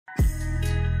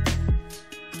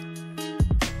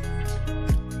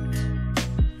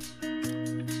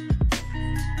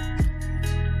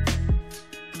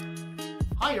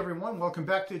welcome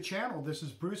back to the channel. This is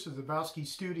Bruce of the Bowski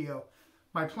Studio.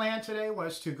 My plan today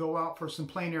was to go out for some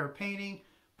plein air painting,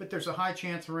 but there's a high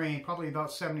chance of rain, probably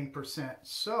about 70%.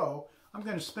 So I'm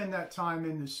going to spend that time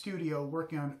in the studio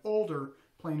working on older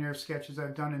plein air sketches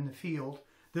I've done in the field.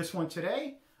 This one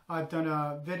today, I've done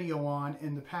a video on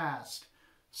in the past.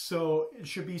 So it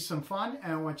should be some fun,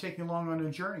 and I want to take you along on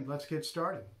a journey. Let's get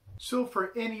started. So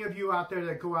for any of you out there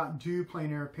that go out and do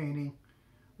plein air painting,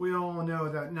 we all know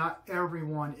that not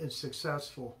everyone is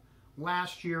successful.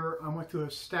 Last year, I went through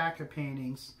a stack of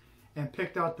paintings and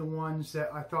picked out the ones that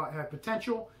I thought had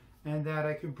potential and that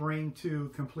I could bring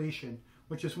to completion,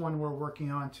 which is one we're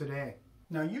working on today.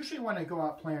 Now, usually when I go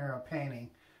out plein air painting,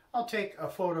 I'll take a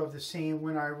photo of the scene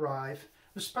when I arrive,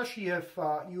 especially if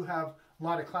you have a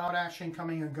lot of cloud action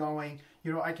coming and going.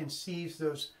 You know, I can seize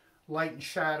those light and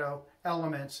shadow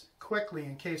elements quickly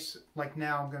in case, like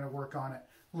now, I'm going to work on it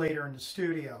later in the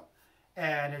studio,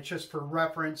 and it's just for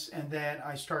reference, and then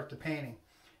I start the painting.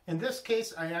 In this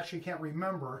case, I actually can't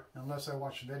remember, unless I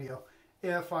watch the video,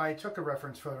 if I took a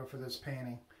reference photo for this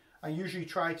painting. I usually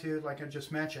try to, like I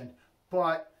just mentioned,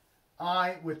 but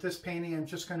with this painting, I'm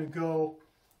just going to go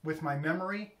with my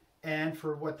memory and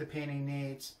for what the painting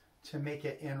needs to make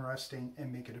it interesting and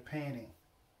make it a painting.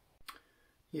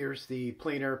 Here's the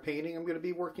plein air painting I'm going to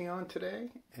be working on today,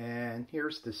 and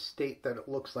here's the state that it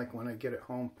looks like when I get it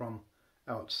home from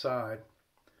outside.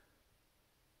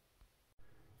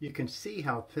 You can see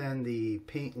how thin the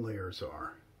paint layers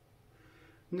are.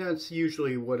 And that's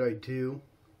usually what I do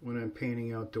when I'm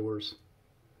painting outdoors.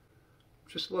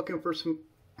 Just looking for some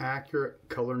accurate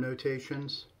color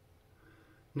notations.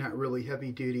 Not really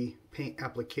heavy duty paint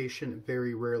application. It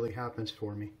very rarely happens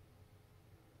for me.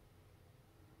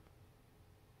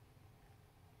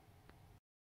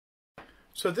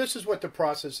 So this is what the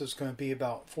process is going to be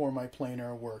about for my plein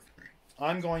air work.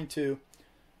 I'm going to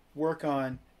work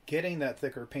on getting that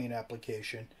thicker paint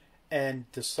application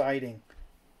and deciding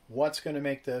what's going to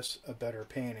make this a better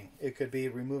painting. It could be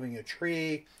removing a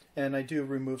tree, and I do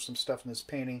remove some stuff in this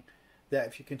painting that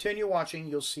if you continue watching,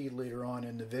 you'll see later on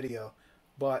in the video.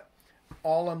 But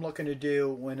all I'm looking to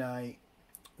do when I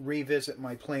revisit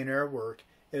my plein air work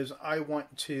is I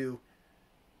want to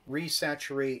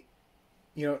resaturate.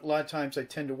 You know, a lot of times I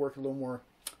tend to work a little more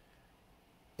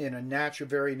in a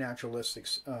very naturalistic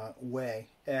way,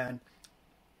 and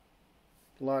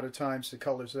a lot of times the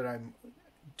colors that I'm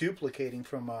duplicating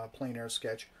from a plein air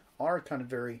sketch are kind of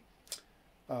very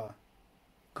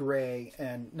gray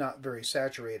and not very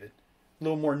saturated. A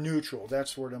little more neutral,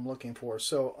 that's what I'm looking for.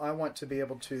 So I want to be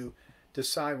able to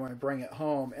decide when I bring it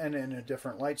home, and in a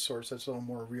different light source that's a little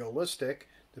more realistic.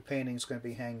 The painting's going to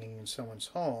be hanging in someone's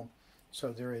home,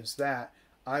 so there is that.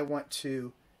 I want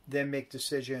to then make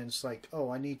decisions like, oh,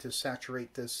 I need to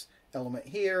saturate this element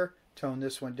here, tone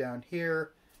this one down here,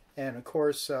 and of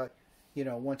course, you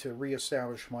know, want to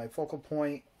reestablish my focal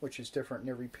point, which is different in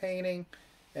every painting.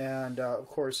 And of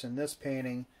course, in this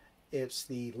painting, it's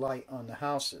the light on the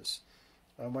houses.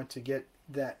 I want to get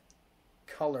that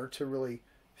color to really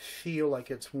feel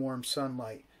like it's warm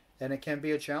sunlight, and it can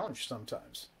be a challenge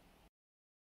sometimes.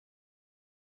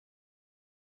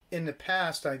 In the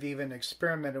past, I've even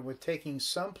experimented with taking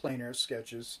some plein air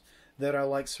sketches that I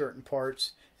like certain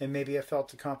parts, and maybe I felt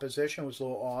the composition was a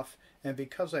little off, and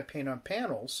because I paint on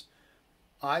panels,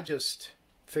 I just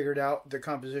figured out the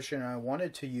composition I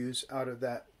wanted to use out of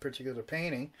that particular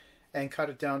painting and cut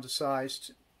it down to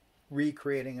size,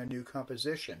 recreating a new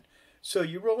composition. So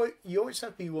you always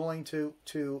have to be willing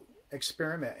to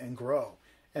experiment and grow,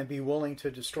 and be willing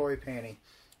to destroy painting.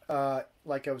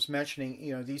 Like I was mentioning,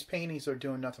 you know, these paintings are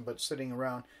doing nothing but sitting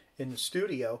around in the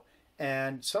studio,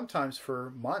 and sometimes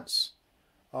for months.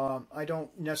 I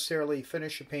don't necessarily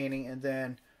finish a painting and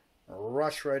then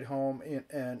rush right home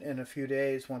in a few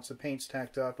days once the paint's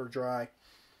tacked up or dry,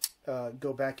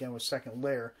 go back in with second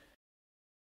layer.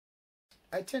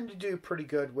 I tend to do pretty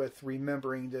good with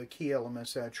remembering the key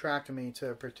elements that attracted me to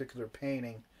a particular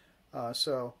painting.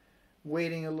 So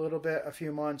waiting a little bit, a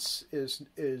few months,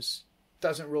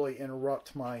 doesn't really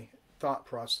interrupt my thought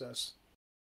process.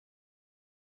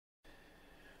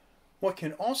 What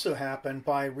can also happen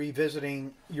by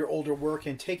revisiting your older work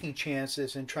and taking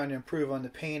chances and trying to improve on the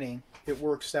painting, it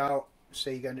works out,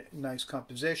 say you got a nice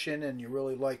composition and you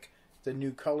really like the new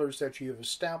colors that you have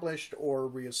established, or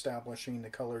reestablishing the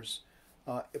colors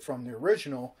from the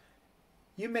original,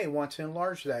 you may want to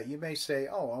enlarge that. You may say,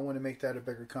 oh, I want to make that a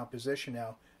bigger composition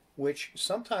now, which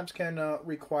sometimes can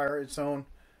require its own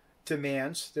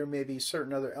demands. There may be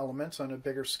certain other elements on a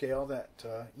bigger scale that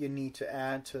you need to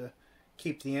add to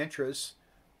keep the interest,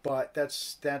 but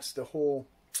that's the whole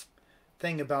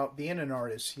thing about being an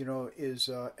artist, is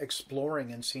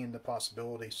exploring and seeing the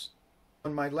possibilities.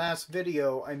 In my last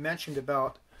video, I mentioned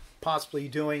about possibly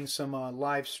doing some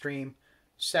live stream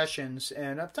sessions,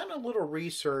 and I've done a little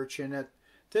research, and at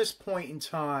this point in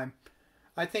time,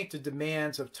 I think the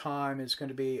demands of time is going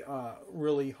to be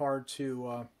really hard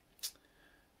to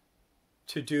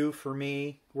do for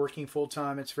me. Working full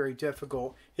time, it's very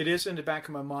difficult. It is in the back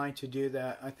of my mind to do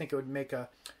that. I think it would make a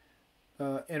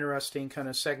interesting kind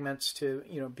of segments to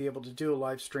be able to do a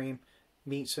live stream,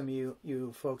 meet some of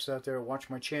you folks out there, watch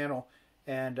my channel,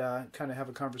 and kind of have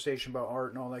a conversation about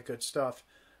art and all that good stuff.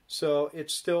 So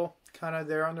it's still kind of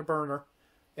there on the burner,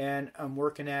 and I'm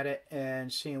working at it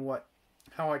and seeing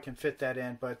how I can fit that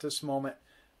in. But at this moment,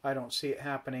 I don't see it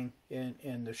happening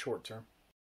in the short term.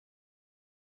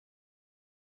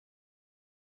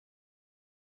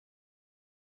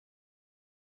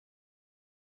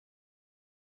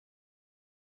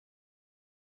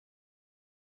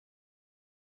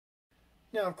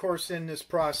 Now, of course, in this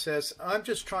process, I'm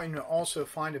just trying to also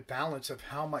find a balance of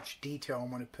how much detail I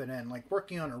want to put in. Like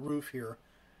working on a roof here,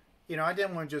 I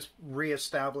didn't want to just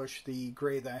reestablish the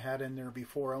gray that I had in there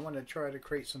before. I want to try to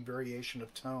create some variation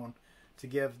of tone to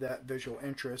give that visual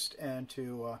interest and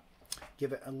to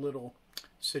give it a little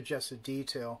suggested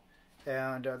detail.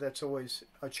 And that's always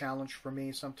a challenge for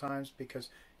me sometimes because,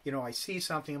 I see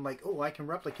something, I'm like, oh, I can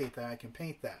replicate that, I can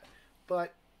paint that.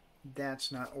 But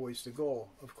that's not always the goal,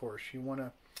 of course. You want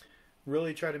to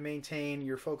really try to maintain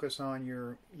your focus on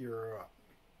your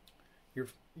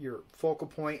focal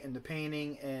point in the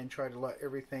painting, and try to let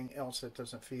everything else that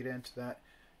doesn't feed into that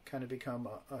kind of become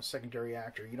a secondary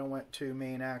actor. You don't want two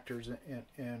main actors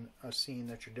in a scene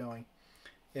that you're doing,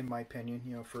 in my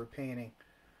opinion, for a painting.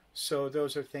 So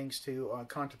those are things to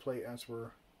contemplate as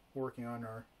we're working on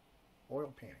our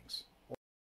oil paintings.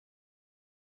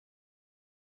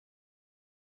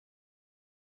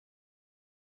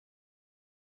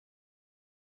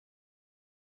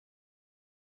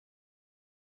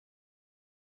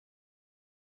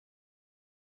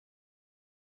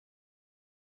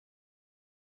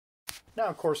 Now,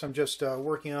 of course, I'm just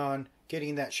working on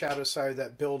getting that shadow side of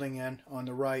that building in on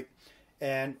the right.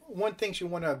 And one thing you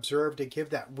want to observe to give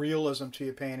that realism to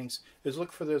your paintings is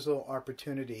look for those little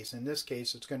opportunities. In this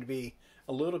case, it's going to be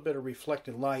a little bit of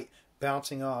reflected light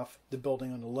bouncing off the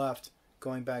building on the left,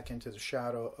 going back into the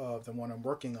shadow of the one I'm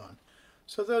working on.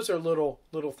 So those are little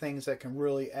things that can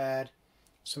really add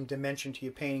some dimension to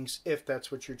your paintings if that's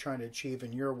what you're trying to achieve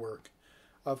in your work.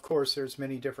 Of course, there's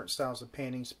many different styles of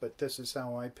paintings, but this is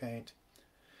how I paint.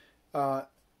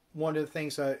 One of the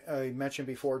things I mentioned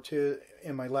before too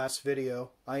in my last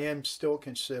video, I am still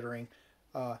considering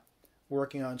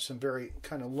working on some very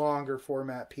kind of longer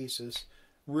format pieces,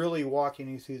 really walking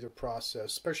you through the process,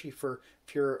 especially if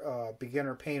you're a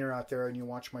beginner painter out there and you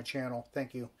watch my channel.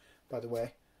 Thank you, by the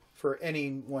way, for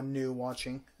anyone new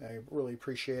watching. I really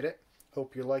appreciate it.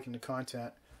 Hope you're liking the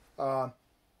content.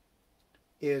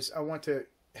 Is I want to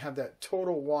have that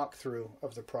total walkthrough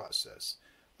of the process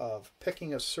of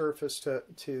picking a surface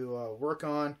to work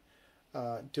on,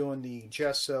 doing the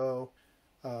gesso,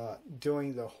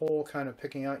 doing the whole kind of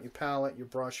picking out your palette, your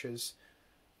brushes,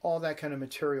 all that kind of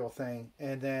material thing,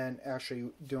 and then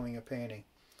actually doing a painting.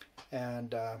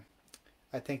 And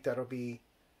I think that'll be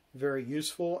very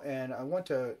useful, and I want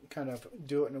to kind of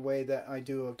do it in a way that I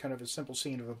do a kind of a simple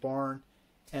scene of a barn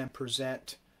and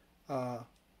present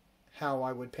how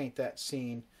I would paint that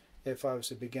scene if I was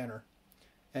a beginner.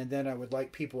 And then I would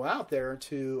like people out there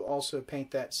to also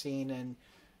paint that scene and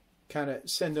kind of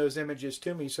send those images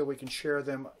to me so we can share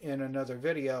them in another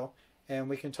video and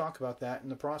we can talk about that in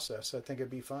the process. I think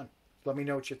it'd be fun. Let me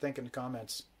know what you think in the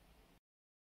comments.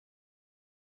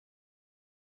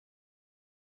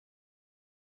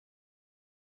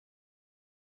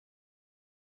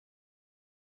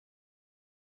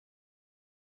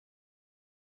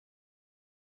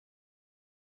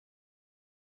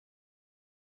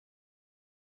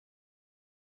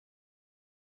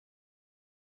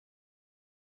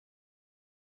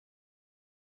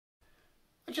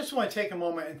 I just want to take a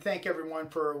moment and thank everyone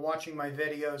for watching my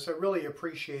videos. I really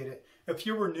appreciate it. If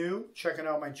you were new, checking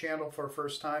out my channel for the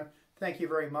first time, thank you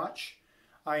very much.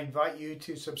 I invite you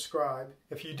to subscribe.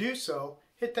 If you do so,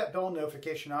 hit that bell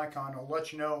notification icon. It'll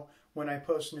let you know when I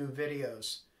post new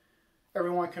videos.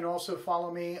 Everyone can also follow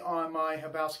me on my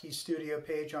Habowski Studio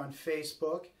page on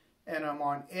Facebook, and I'm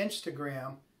on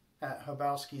Instagram at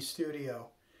Habowski Studio.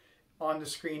 On the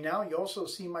screen now, you also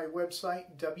see my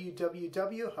website,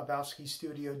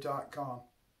 www.habowskistudio.com.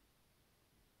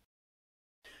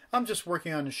 I'm just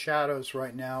working on the shadows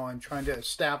right now. I'm trying to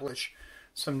establish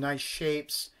some nice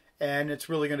shapes And it's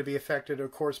really going to be affected,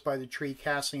 of course, by the tree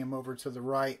casting him over to the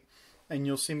right. And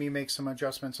you'll see me make some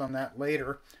adjustments on that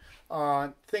later.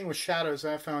 Thing with shadows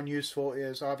I found useful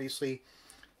is obviously,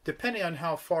 depending on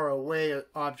how far away an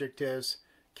object is,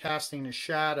 casting the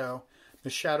shadow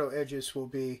edges will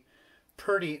be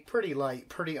pretty light.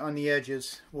 Pretty on the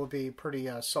edges will be pretty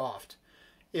soft.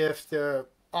 If the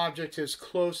object is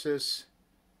closest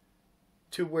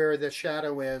to where the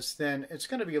shadow is, then it's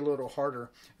going to be a little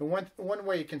harder. And one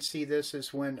way you can see this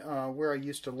is when where I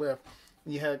used to live,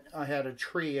 I had a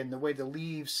tree, and the way the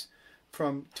leaves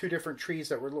from two different trees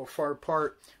that were a little far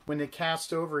apart, when they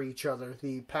cast over each other,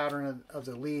 the pattern of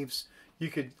the leaves, you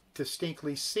could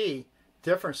distinctly see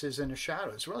differences in the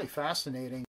shadow. It's really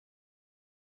fascinating.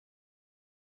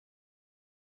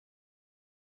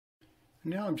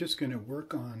 Now I'm just going to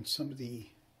work on some of the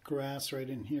grass right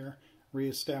in here,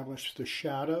 reestablish the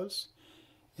shadows,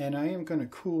 and I am going to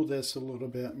cool this a little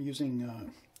bit. I'm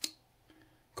using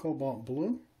cobalt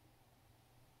blue,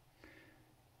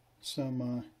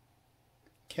 some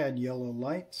cad yellow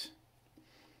light,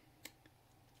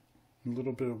 a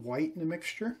little bit of white in the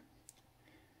mixture,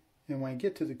 and when I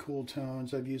get to the cool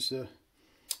tones, I've used the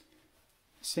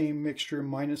same mixture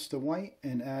minus the white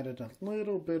and added a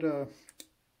little bit of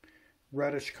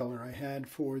reddish color I had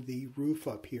for the roof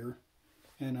up here,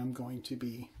 and I'm going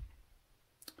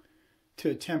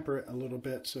to temper it a little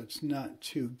bit so it's not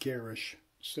too garish.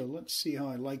 So let's see how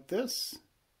I like this.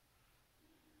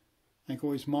 I can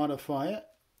always modify it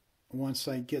once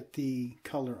I get the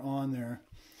color on there.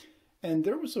 And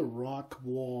there was a rock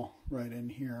wall right in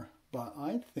here, but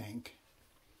I think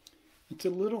it's a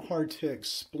little hard to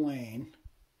explain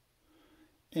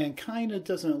and kind of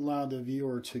doesn't allow the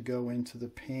viewer to go into the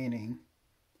painting.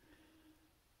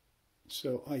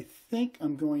 So I think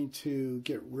I'm going to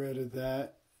get rid of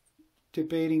that.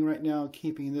 Debating right now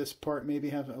keeping this part,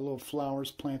 maybe have a little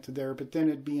flowers planted there, but then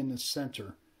it'd be in the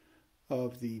center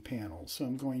of the panel. So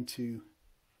I'm going to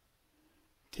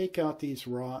take out these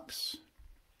rocks.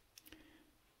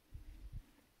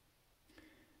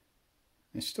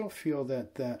 I still feel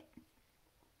that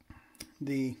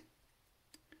the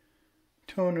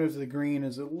tone of the green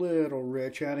is a little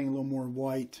rich. Adding a little more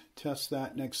white, test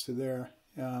that next to there,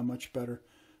 much better.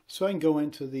 So I can go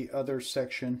into the other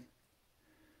section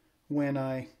when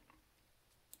I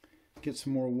get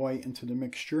some more white into the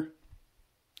mixture.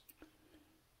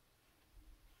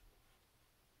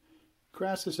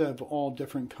 Grasses have all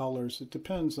different colors. It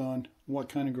depends on what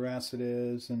kind of grass it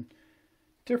is and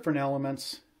different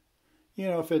elements. You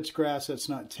know, if it's grass that's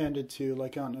not tended to,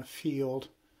 like out in a field,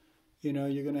 you know,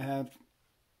 you're going to have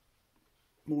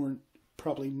more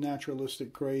probably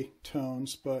naturalistic gray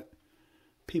tones, but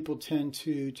people tend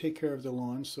to take care of the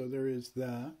lawn, so there is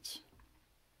that.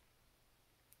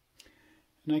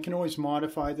 And I can always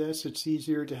modify this. It's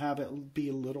easier to have it be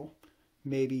a little,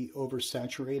 maybe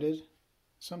oversaturated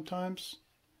sometimes,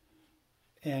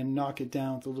 and knock it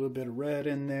down with a little bit of red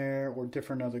in there or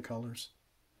different other colors.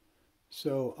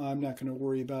 So I'm not going to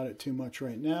worry about it too much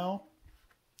right now.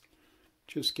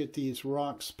 Just get these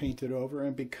rocks painted over,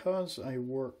 and because I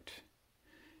worked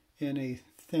in a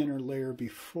thinner layer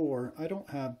before, I don't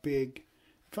have big,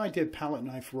 if I did palette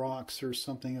knife rocks or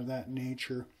something of that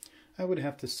nature, I would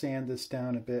have to sand this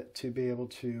down a bit to be able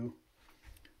to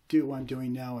do what I'm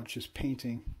doing now. It's just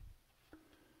painting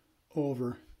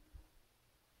over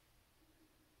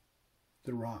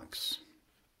the rocks.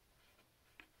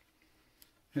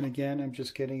 And again, I'm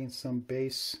just getting some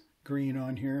base green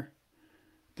on here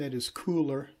that is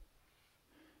cooler.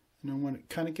 And I want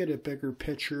to kind of get a bigger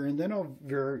picture, and then I'll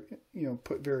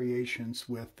put variations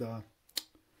with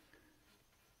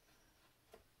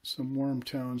some warm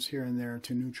tones here and there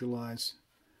to neutralize.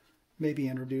 Maybe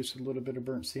introduce a little bit of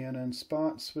burnt sienna in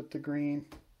spots with the green.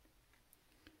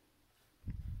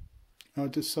 I'll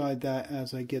decide that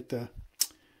as I get the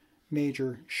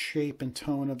major shape and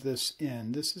tone of this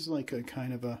in. This is like a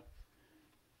kind of a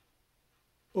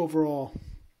overall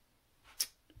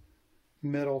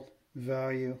middle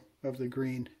value of the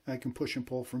green. I can push and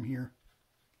pull from here.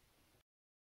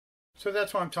 So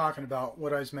that's what I'm talking about,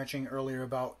 what I was mentioning earlier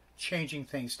about changing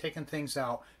things, taking things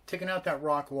out. Taking out that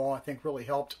rock wall, I think, really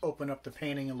helped open up the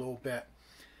painting a little bit.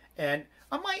 And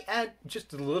I might add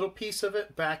just a little piece of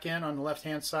it back in on the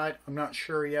left-hand side. I'm not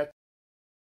sure yet.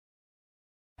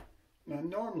 Now,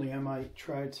 normally I might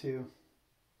try to,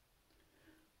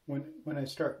 when I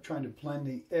start trying to blend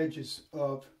the edges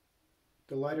of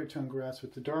the lighter tone grass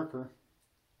with the darker,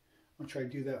 I'll try to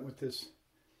do that with this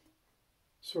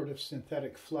sort of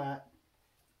synthetic flat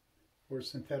or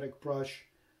synthetic brush.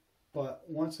 But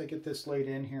once I get this laid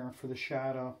in here for the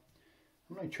shadow,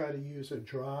 I'm going to try to use a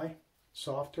dry,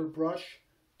 softer brush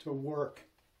to work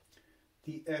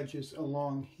the edges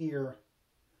along here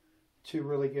to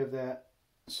really give that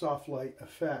soft light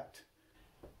effect.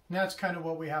 And that's kind of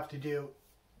what we have to do.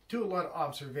 Do a lot of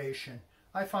observation.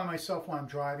 I find myself when I'm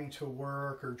driving to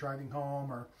work or driving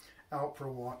home or out for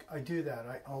a walk, I do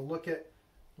that. I'll look at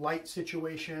light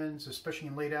situations, especially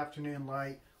in late afternoon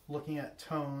light, looking at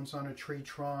tones on a tree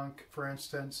trunk, for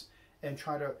instance, and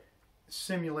try to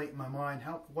simulate in my mind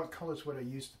what colors would I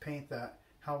use to paint that,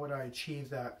 how would I achieve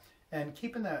that, and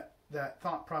keeping that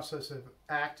thought process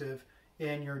active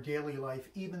in your daily life,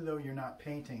 even though you're not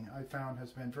painting, I found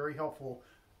has been very helpful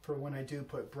for when I do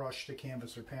put brush to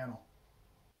canvas or panel.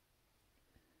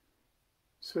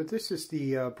 So this is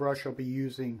the brush I'll be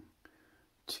using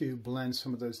to blend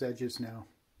some of those edges now.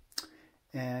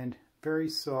 And very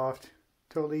soft,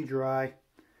 totally dry.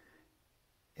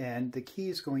 And the key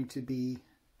is going to be,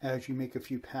 as you make a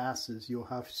few passes, you'll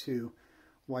have to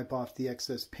wipe off the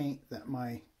excess paint that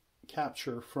might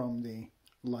capture from the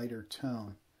lighter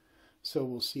tone. So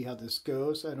we'll see how this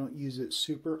goes. I don't use it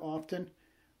super often,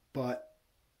 but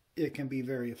it can be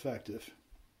very effective.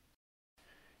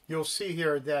 You'll see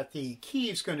here that the key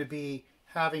is going to be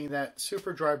having that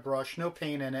super dry brush, no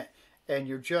paint in it, and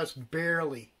you're just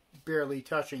barely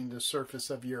touching the surface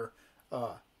of your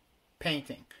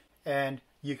painting. And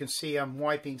you can see I'm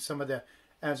wiping some of the,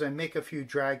 as I make a few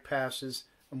drag passes,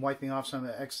 I'm wiping off some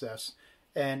of the excess.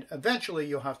 And eventually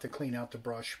you'll have to clean out the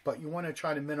brush, but you want to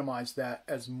try to minimize that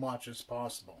as much as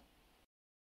possible.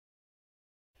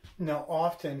 Now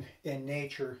often in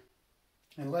nature,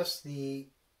 unless the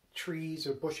trees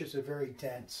or bushes are very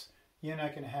dense, you're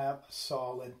not going to have a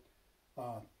solid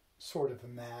sort of a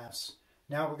mass.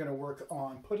 Now we're going to work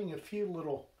on putting a few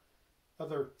little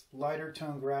other lighter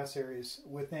tone grass areas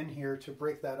within here to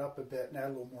break that up a bit and add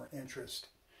a little more interest.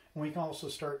 And we can also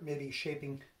start maybe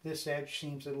shaping this edge,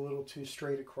 seems a little too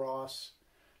straight across.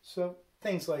 So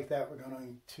things like that we're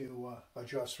going to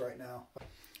adjust right now.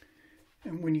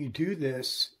 And when you do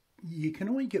this, you can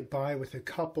only get by with a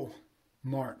couple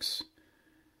marks.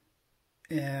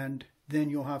 And then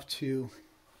you'll have to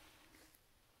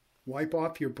wipe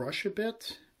off your brush a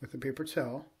bit with a paper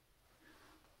towel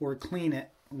or clean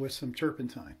it with some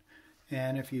turpentine.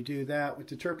 And if you do that with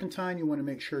the turpentine, you want to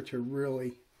make sure to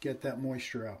really get that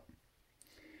moisture out.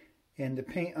 And the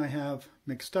paint I have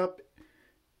mixed up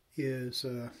is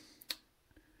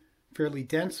fairly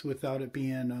dense without it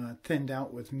being thinned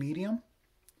out with medium.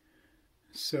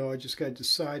 So I just got to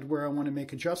decide where I want to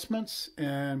make adjustments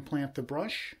and plant the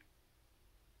brush.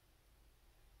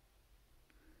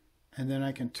 And then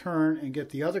I can turn and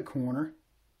get the other corner,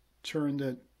 turn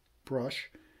the brush,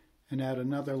 and add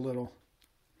another little.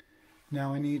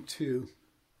 Now I need to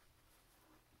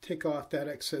take off that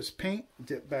excess paint,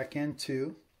 dip back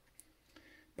into.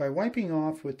 By wiping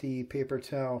off with the paper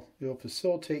towel, it'll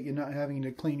facilitate you not having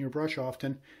to clean your brush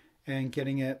often and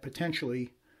getting it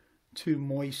potentially too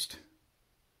moist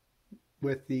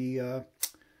with the,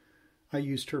 I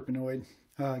use turpenoid,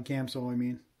 Gamsol I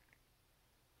mean.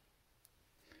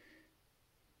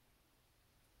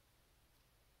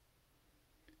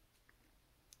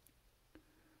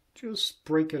 Just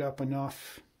break it up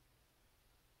enough.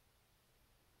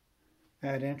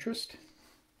 Add interest.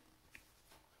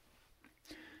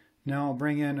 Now I'll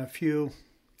bring in a few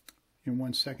in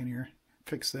 1 second here.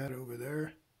 Fix that over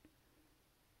there.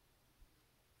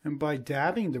 And by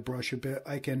dabbing the brush a bit,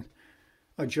 I can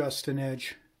adjust an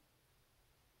edge.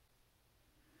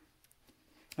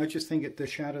 I just think the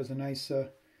shadow's a nice,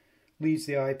 leads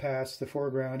the eye past the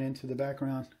foreground into the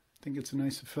background. I think it's a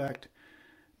nice effect.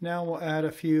 Now we'll add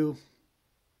a few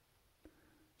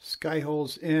sky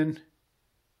holes in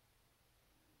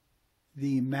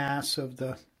the mass of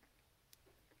the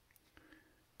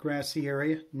grassy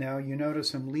area. Now you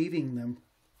notice I'm leaving them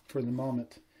for the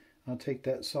moment. I'll take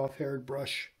that soft-haired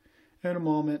brush in a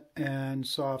moment and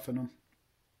soften them.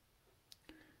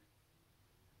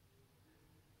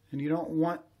 And you don't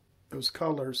want those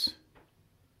colors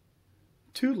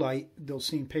too light, they'll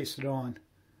seem pasted on.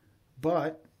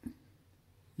 But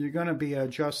you're going to be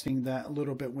adjusting that a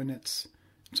little bit when it's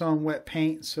on wet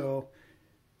paint, so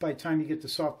by the time you get the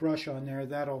soft brush on there,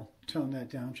 that'll tone that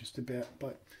down just a bit.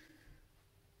 But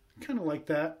kind of like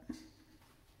that.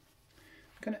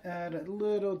 I'm going to add a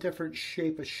little different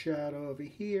shape of shadow over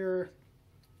here.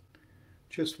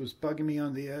 Just was bugging me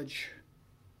on the edge.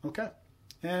 Okay,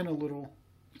 and a little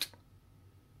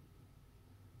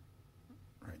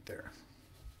right there.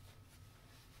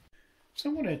 So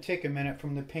I'm going to take a minute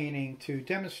from the painting to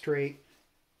demonstrate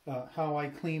how I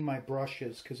clean my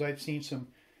brushes, because I've seen some,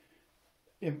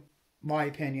 in my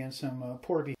opinion, some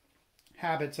poor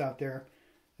habits out there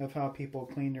of how people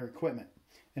clean their equipment.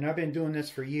 And I've been doing this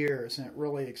for years, and it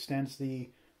really extends the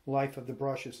life of the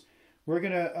brushes. We're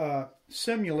going to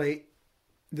simulate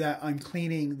that I'm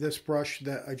cleaning this brush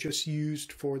that I just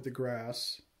used for the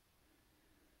grass.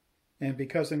 And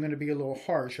because I'm going to be a little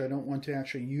harsh, I don't want to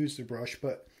actually use the brush,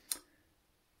 but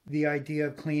the idea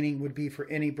of cleaning would be for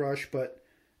any brush, but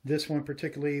this one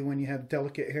particularly when you have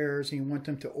delicate hairs and you want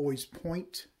them to always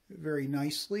point very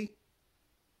nicely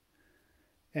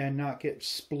and not get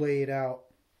splayed out.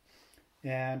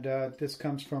 And this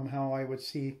comes from how I would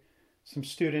see some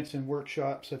students in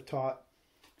workshops have taught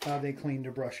how they clean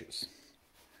their brushes.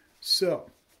 So,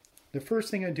 the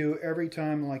first thing I do every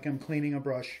time like I'm cleaning a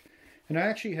brush, and I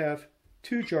actually have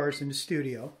 2 jars in the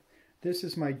studio. This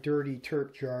is my dirty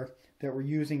turp jar that we're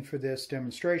using for this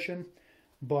demonstration,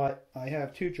 but I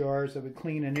have 2 jars that would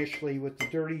clean initially with the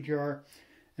dirty jar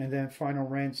and then final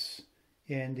rinse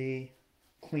in the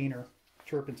cleaner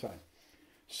turpentine.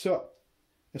 So,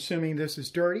 assuming this is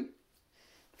dirty,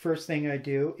 first thing I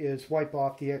do is wipe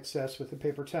off the excess with a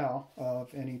paper towel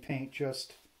of any paint.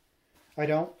 I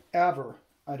don't ever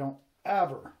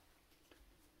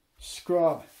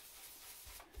scrub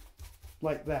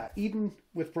like that, even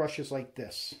with brushes like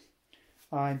this.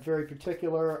 I'm very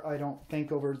particular. I don't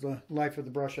think over the life of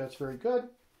the brush that's very good.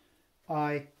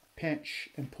 I pinch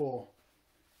and pull,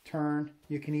 turn.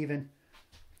 You can even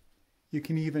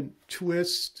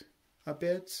twist a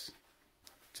bit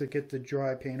to get the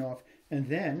dry paint off. And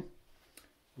then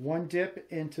one dip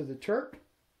into the turp,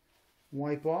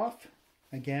 wipe off,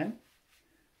 again,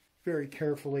 very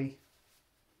carefully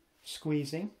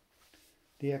squeezing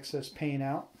the excess paint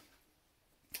out.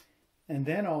 And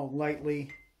then I'll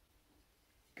lightly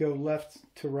go left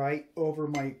to right over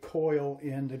my coil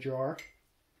in the jar,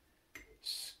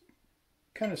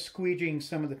 kind of squeegeeing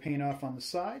some of the paint off on the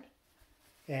side,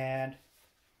 and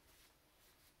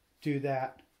do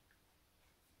that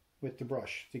with the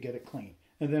brush to get it clean.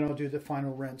 And then I'll do the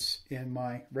final rinse in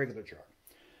my regular jar.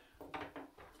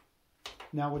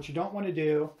 Now what you don't want to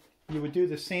do, you would do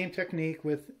the same technique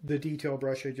with the detail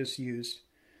brush I just used.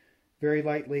 Very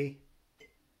lightly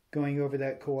going over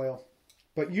that coil.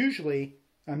 But usually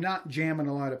I'm not jamming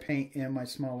a lot of paint in my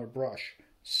smaller brush,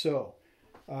 so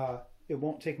it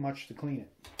won't take much to clean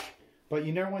it. But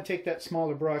you never want to take that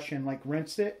smaller brush and like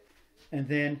rinse it and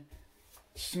then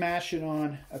smash it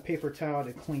on a paper towel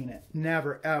to clean it.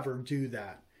 Never ever do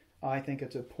that. I think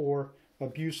it's a poor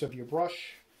abuse of your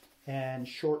brush and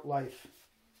short life.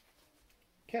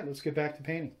 Okay, let's get back to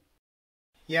painting.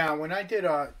 Yeah, when I did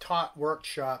taught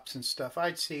workshops and stuff,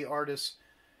 I'd see artists,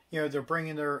 they're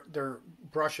bringing their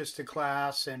brushes to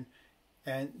class, and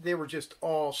they were just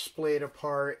all splayed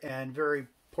apart and very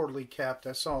poorly kept.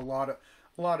 I saw a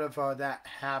lot of that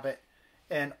habit,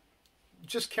 and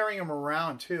just carrying them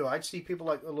around too. I'd see people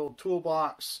like a little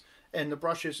toolbox, and the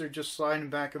brushes are just sliding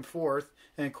back and forth,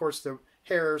 and of course the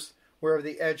hairs, wherever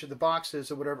the edge of the box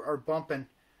is or whatever, are bumping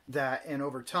that, and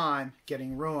over time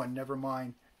getting ruined. Never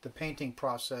mind the painting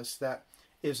process that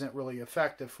isn't really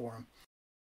effective for them.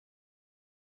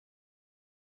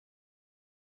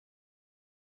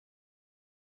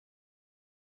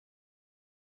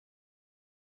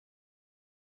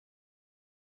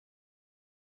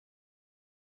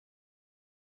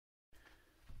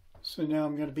 So now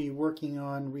I'm going to be working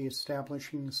on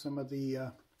reestablishing some of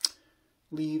the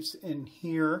leaves in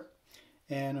here,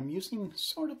 and I'm using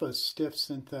sort of a stiff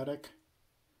synthetic,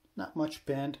 not much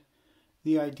bend.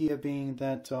 The idea being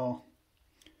that I'll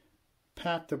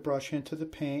pat the brush into the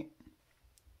paint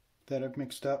that I've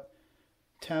mixed up,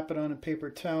 tap it on a paper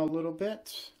towel a little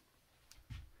bit,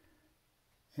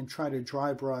 and try to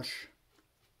dry brush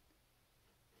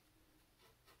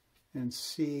and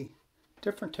see.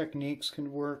 Different techniques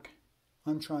can work.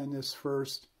 I'm trying this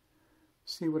first.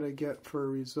 See what I get for a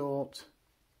result.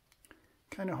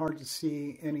 Kind of hard to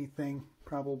see anything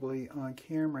probably on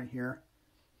camera here.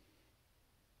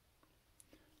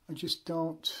 I just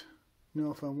don't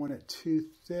know if I want it too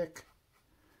thick.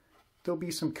 There'll be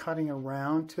some cutting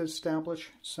around to establish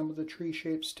some of the tree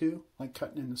shapes too, like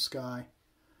cutting in the sky.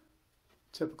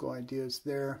 Typical ideas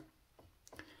there.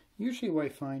 Usually what I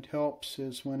find helps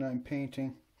is when I'm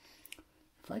painting,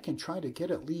 if I can try to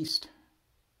get at least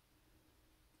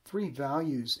 3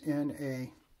 values in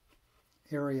a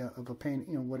area of a paint,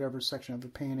 whatever section of a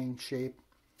painting, shape,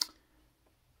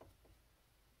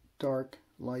 dark,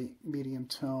 light, medium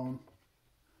tone,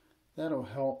 that'll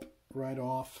help right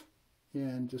off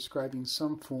in describing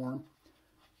some form.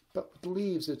 But with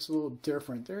leaves, it's a little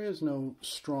different. There is no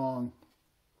strong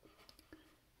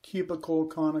cubical,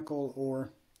 conical,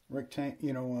 or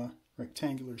rectangular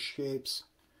shapes.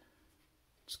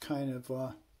 It's kind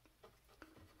of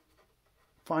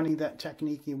Finding that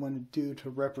technique you want to do to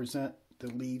represent the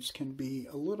leaves can be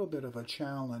a little bit of a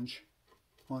challenge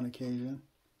on occasion.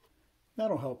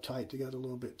 That'll help tie it together a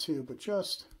little bit too, but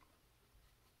just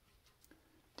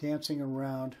dancing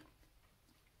around.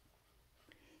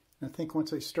 And I think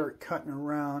once I start cutting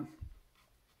around,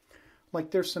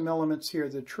 like there's some elements here,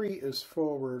 the tree is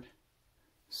forward,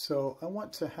 so I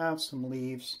want to have some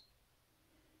leaves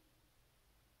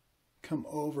come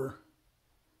over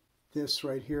this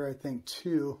right here, I think,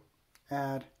 to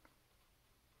add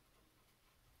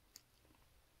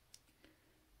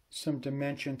some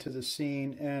dimension to the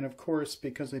scene. And of course,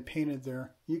 because I painted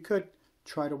there, you could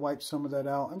try to wipe some of that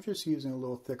out. I'm just using a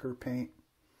little thicker paint.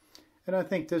 And I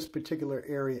think this particular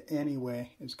area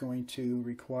anyway is going to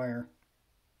require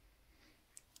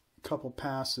a couple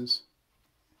passes.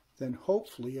 Then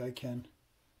hopefully I can,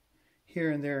 here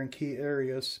and there in key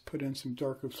areas, put in some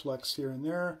darker flecks here and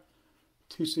there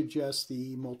to suggest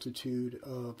the multitude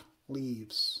of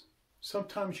leaves.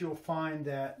 Sometimes you'll find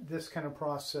that this kind of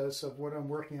process of what I'm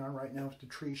working on right now with the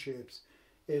tree shapes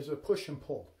is a push and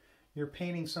pull. You're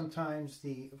painting sometimes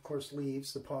the, of course,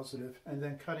 leaves, the positive, and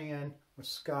then cutting in with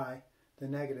sky, the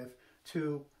negative,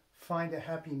 to find a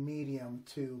happy medium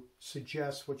to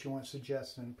suggest what you want to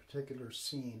suggest in a particular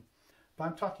scene. But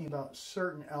I'm talking about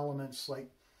certain elements, like,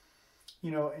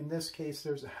 you know, in this case,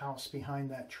 there's a house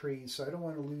behind that tree, so I don't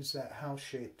want to lose that house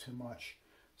shape too much.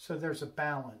 So there's a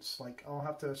balance. Like, I'll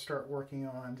have to start working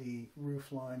on the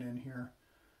roof line in here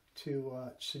to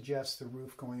suggest the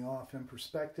roof going off in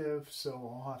perspective. So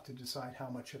I'll have to decide how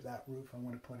much of that roof I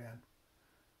want to put in.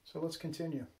 So let's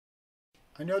continue.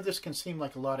 I know this can seem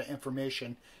like a lot of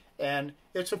information, and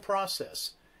it's a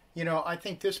process. You know, I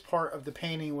think this part of the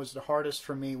painting was the hardest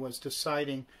for me, was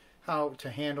deciding how to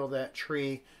handle that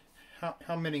tree,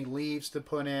 how many leaves to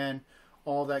put in,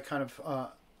 all that kind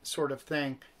of sort of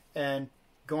thing, and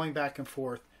going back and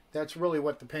forth. That's really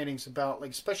what the painting's about.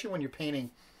 Like, especially when you're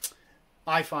painting,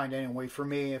 I find anyway, for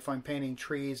me, if I'm painting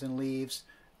trees and leaves,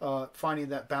 finding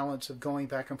that balance of going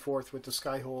back and forth with the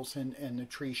sky holes and the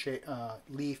tree shape,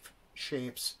 leaf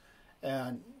shapes,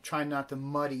 and trying not to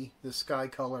muddy the sky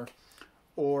color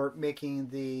or making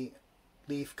the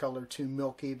leaf color too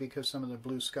milky because some of the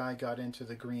blue sky got into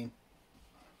the green.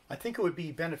 I think it would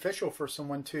be beneficial for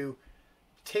someone to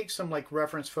take some like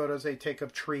reference photos they take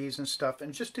of trees and stuff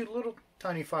and just do little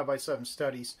tiny 5x7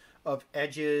 studies of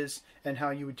edges and how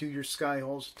you would do your sky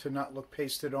holes to not look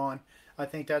pasted on. I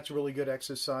think that's a really good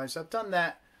exercise. I've done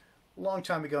that a long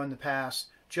time ago in the past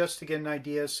just to get an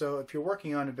idea. So if you're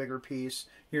working on a bigger piece,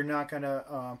 you're not going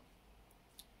to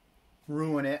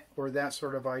ruin it or that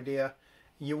sort of idea.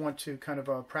 You want to kind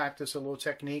of practice a little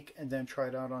technique and then try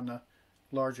it out on the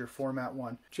larger format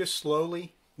one. Just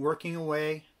slowly working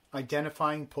away,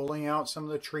 identifying, pulling out some of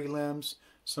the tree limbs,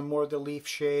 some more of the leaf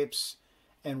shapes,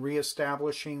 and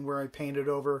reestablishing where I painted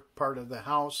over part of the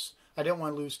house. I didn't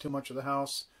want to lose too much of the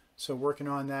house, so working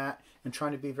on that and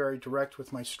trying to be very direct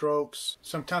with my strokes.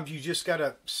 Sometimes you just got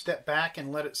to step back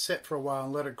and let it sit for a while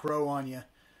and let it grow on you.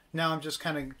 Now I'm just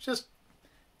kind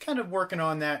of working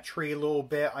on that tree a little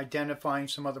bit, identifying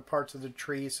some other parts of the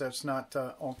tree so it's not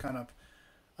all kind of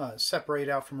separate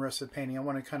out from the rest of the painting. I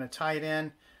want to kind of tie it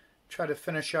in, try to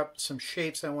finish up some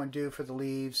shapes I want to do for the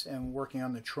leaves, and working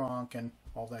on the trunk and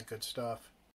all that good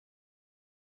stuff.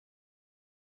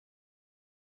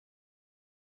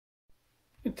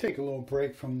 And take a little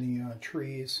break from the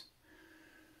trees.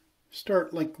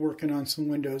 Start like working on some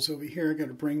windows over here. I got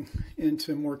to bring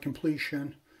into more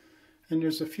completion. And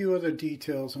there's a few other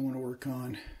details I want to work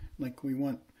on. Like we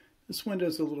want this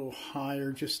window's a little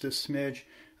higher, just a smidge.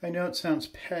 I know it sounds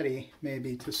petty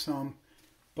maybe to some,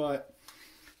 but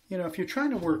you know, if you're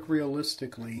trying to work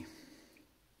realistically,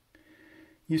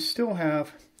 you still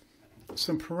have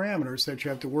some parameters that you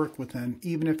have to work within,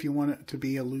 even if you want it to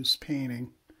be a loose painting.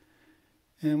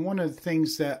 And one of the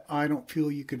things that I don't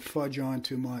feel you could fudge on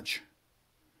too much,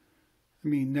 I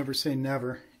mean, never say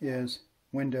never, is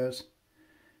windows.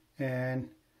 And,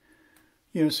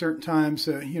 you know, certain times,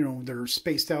 you know, they're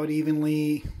spaced out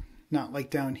evenly, not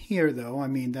like down here though. I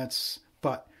mean,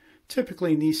 but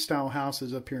typically in these style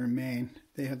houses up here in Maine,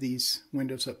 they have these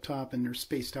windows up top and they're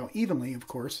spaced out evenly, of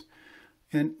course.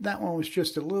 And that one was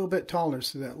just a little bit taller,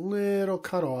 so that little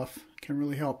cutoff can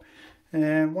really help.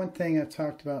 And one thing I've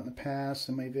talked about in the past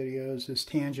in my videos is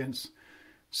tangents.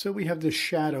 So we have this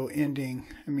shadow ending.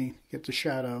 I mean, get the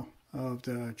shadow of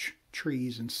the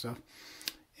trees and stuff.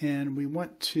 And we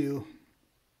want to,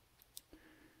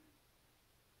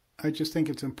 I just think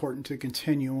it's important to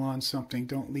continue on something.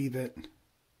 Don't leave it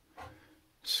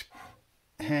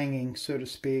hanging, so to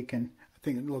speak. And I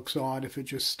think it looks odd if it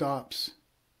just stops.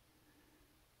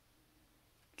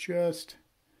 Just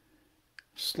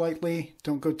slightly.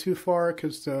 Don't go too far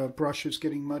because the brush is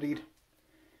getting muddied.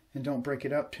 And don't break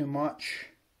it up too much.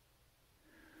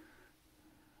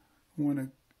 I want to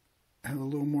have a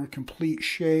little more complete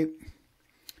shape.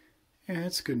 Yeah,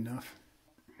 it's good enough.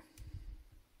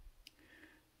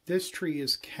 This tree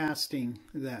is casting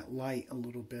that light a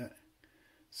little bit.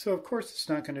 So of course it's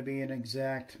not going to be an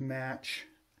exact match.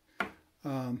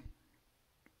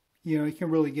 You know, you can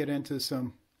really get into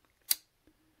some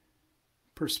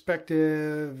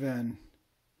perspective and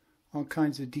all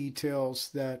kinds of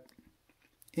details that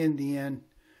in the end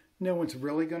no one's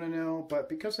really going to know. But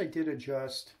because I did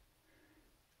adjust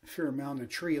a fair amount of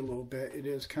tree a little bit, it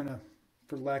is kind of,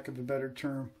 for lack of a better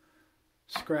term,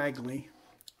 scraggly.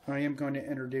 I am going to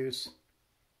introduce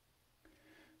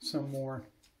some more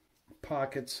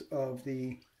pockets of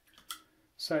the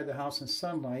side of the house in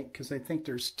sunlight because I think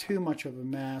there's too much of a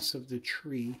mass of the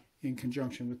tree in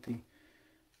conjunction with the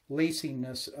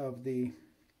laciness of the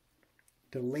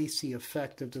lacy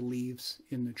effect of the leaves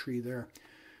in the tree there.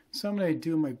 So I'm going to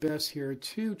do my best here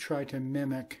to try to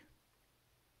mimic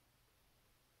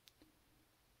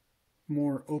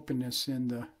more openness in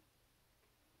the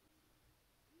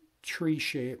tree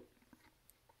shape.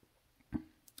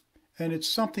 And it's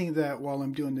something that while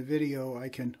I'm doing the video I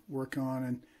can work on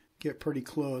and get pretty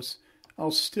close.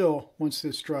 I'll still, once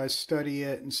this dries, study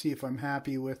it and see if I'm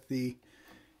happy with the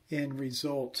end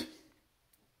result.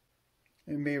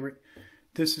 And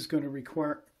this is going to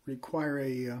require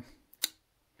a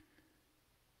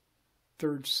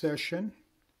third session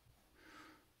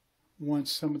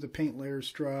once some of the paint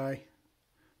layers dry.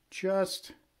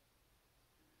 Just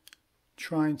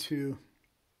trying to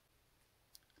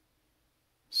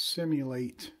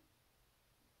simulate.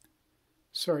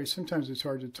 Sorry, sometimes it's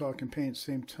hard to talk and paint at the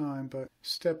same time, but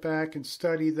step back and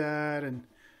study that and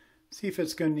see if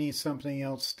it's going to need something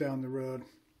else down the road.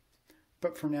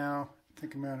 But for now, I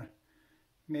think I'm going to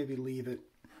maybe leave it.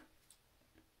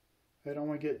 I don't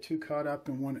want to get too caught up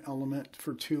in one element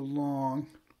for too long.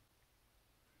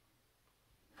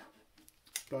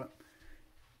 But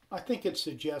I think it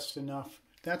suggests enough.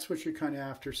 That's what you're kind of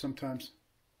after sometimes.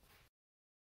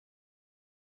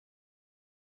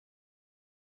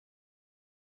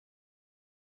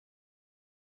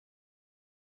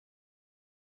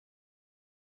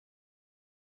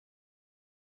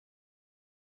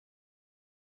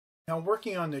 Now,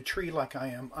 working on the tree like I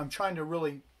am, I'm trying to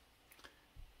really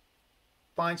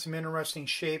find some interesting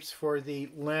shapes for the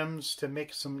limbs to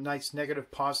make some nice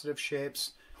negative positive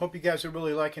shapes. Hope you guys are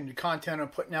really liking the content I'm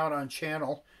putting out on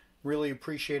channel. Really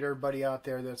appreciate everybody out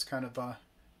there that's kind of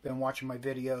been watching my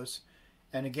videos.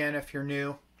 And again, if you're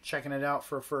new, checking it out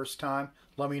for a first time,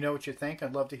 let me know what you think.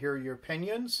 I'd love to hear your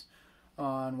opinions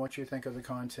on what you think of the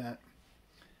content.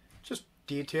 Just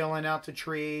detailing out the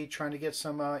tree, trying to get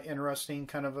some interesting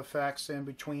kind of effects in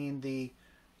between the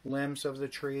limbs of the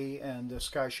tree and the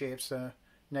sky shapes,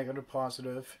 negative,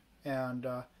 positive, and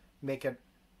make it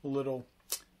a little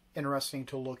interesting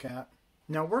to look at.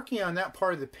 Now, working on that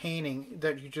part of the painting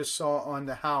that you just saw on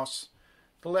the house,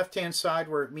 the left-hand side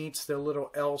where it meets the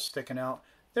little L sticking out,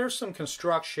 there's some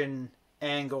construction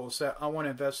angles that I want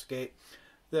to investigate.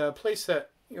 The place that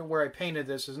where I painted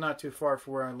this is not too far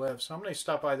from where I live, so I'm going to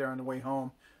stop by there on the way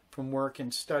home from work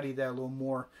and study that a little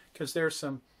more because there's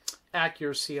some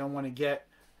accuracy I want to get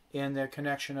in the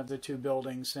connection of the two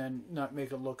buildings and not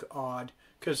make it look odd.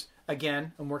 Because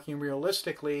again, I'm working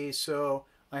realistically, so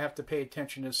I have to pay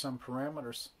attention to some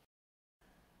parameters.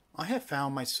 I have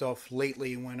found myself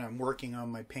lately when I'm working on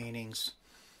my paintings,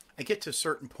 I get to a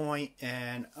certain point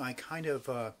and I kind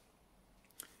of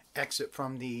exit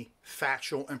from the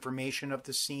factual information of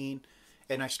the scene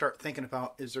and I start thinking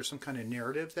about, is there some kind of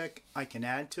narrative that I can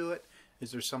add to it?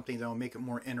 Is there something that will make it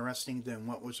more interesting than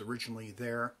what was originally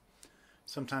there?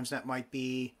 Sometimes that might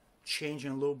be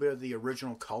changing a little bit of the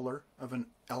original color of an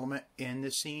element in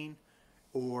the scene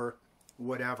or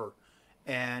whatever.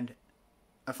 And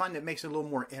I find that makes it a little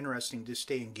more interesting to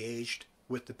stay engaged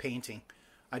with the painting.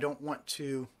 I don't want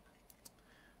to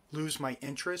lose my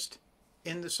interest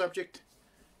in the subject,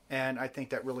 and I think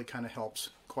that really kind of helps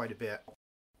quite a bit.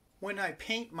 When I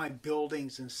paint my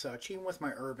buildings and such, even with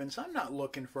my urbans, I'm not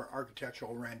looking for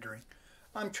architectural rendering.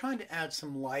 I'm trying to add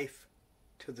some life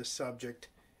to the subject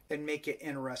and make it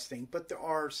interesting, but there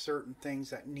are certain things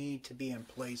that need to be in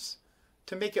place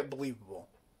to make it believable.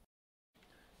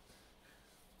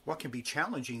 What can be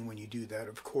challenging when you do that,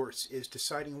 of course, is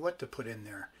deciding what to put in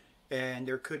there. And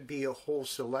there could be a whole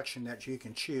selection that you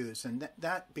can choose, and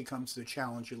that becomes the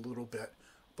challenge a little bit.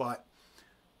 But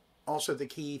also the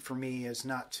key for me is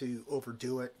not to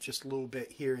overdo it, just a little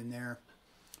bit here and there.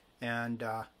 And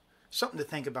something to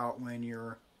think about when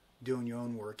you're doing your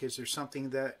own work? Is there something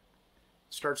that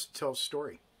starts to tell a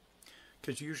story?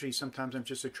 Because usually sometimes I'm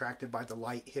just attracted by the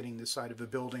light hitting the side of a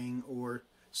building or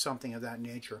something of that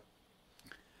nature.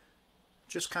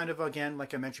 Just kind of, again,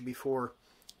 like I mentioned before,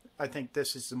 I think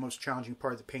this is the most challenging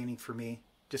part of the painting for me.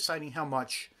 Deciding how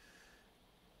much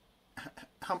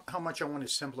I want to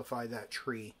simplify that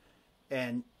tree,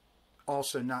 and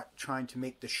also not trying to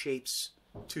make the shapes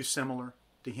too similar.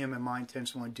 The human mind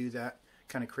tends to want to do that,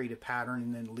 kind of create a pattern,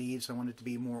 and then leaves. I want it to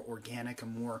be more organic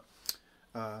and more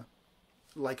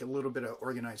like a little bit of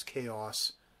organized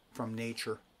chaos from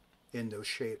nature in those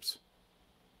shapes.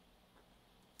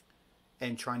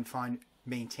 And try and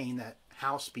maintain that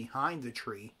house behind the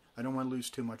tree. I don't want to lose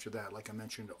too much of that, like I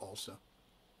mentioned also.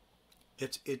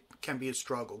 It can be a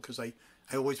struggle because I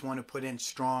always want to put in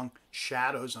strong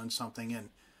shadows on something, and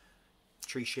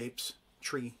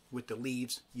tree with the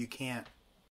leaves, you can't.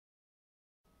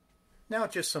 Now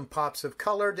just some pops of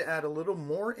color to add a little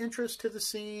more interest to the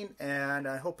scene, and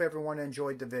I hope everyone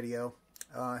enjoyed the video.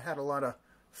 I had a lot of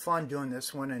fun doing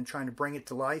this one and trying to bring it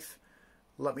to life.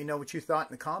 Let me know what you thought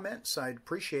in the comments. I'd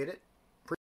appreciate it.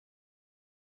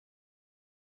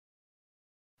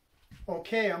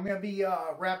 Okay, I'm going to be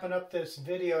wrapping up this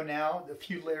video now. A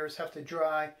few layers have to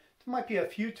dry. There might be a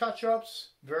few touch-ups,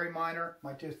 very minor.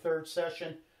 Might do a third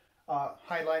session,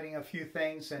 highlighting a few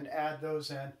things and add those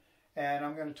in. And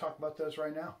I'm going to talk about those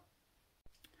right now.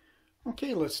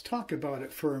 Okay, let's talk about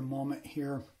it for a moment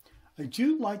here. I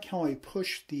do like how I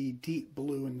push the deep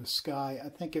blue in the sky. I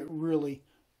think it really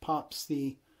pops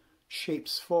the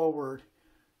shapes forward.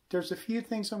 There's a few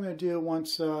things I'm going to do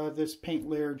once this paint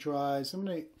layer dries. I'm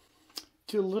going to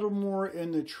do a little more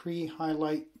in the tree,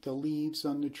 highlight the leaves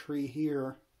on the tree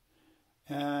here.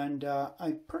 And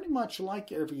I pretty much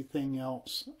like everything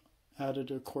else. Added,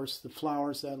 of course, the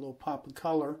flowers, that little pop of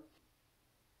color.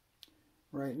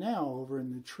 Right now, over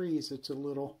in the trees, it's a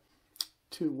little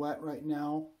too wet right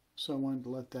now, so I wanted to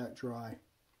let that dry.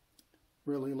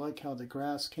 Really like how the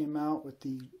grass came out with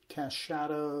the cast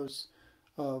shadows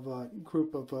of a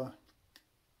group of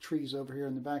trees over here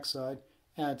on the backside.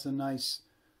 Adds a nice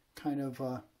kind of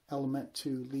element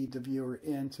to lead the viewer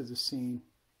into the scene.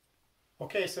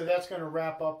 Okay, so that's going to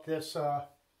wrap up this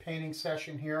painting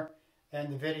session here and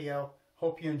the video.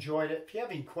 Hope you enjoyed it. If you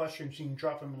have any questions, you can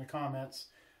drop them in the comments.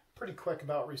 Pretty quick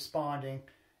about responding.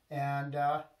 And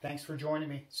thanks for joining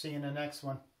me. See you in the next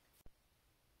one.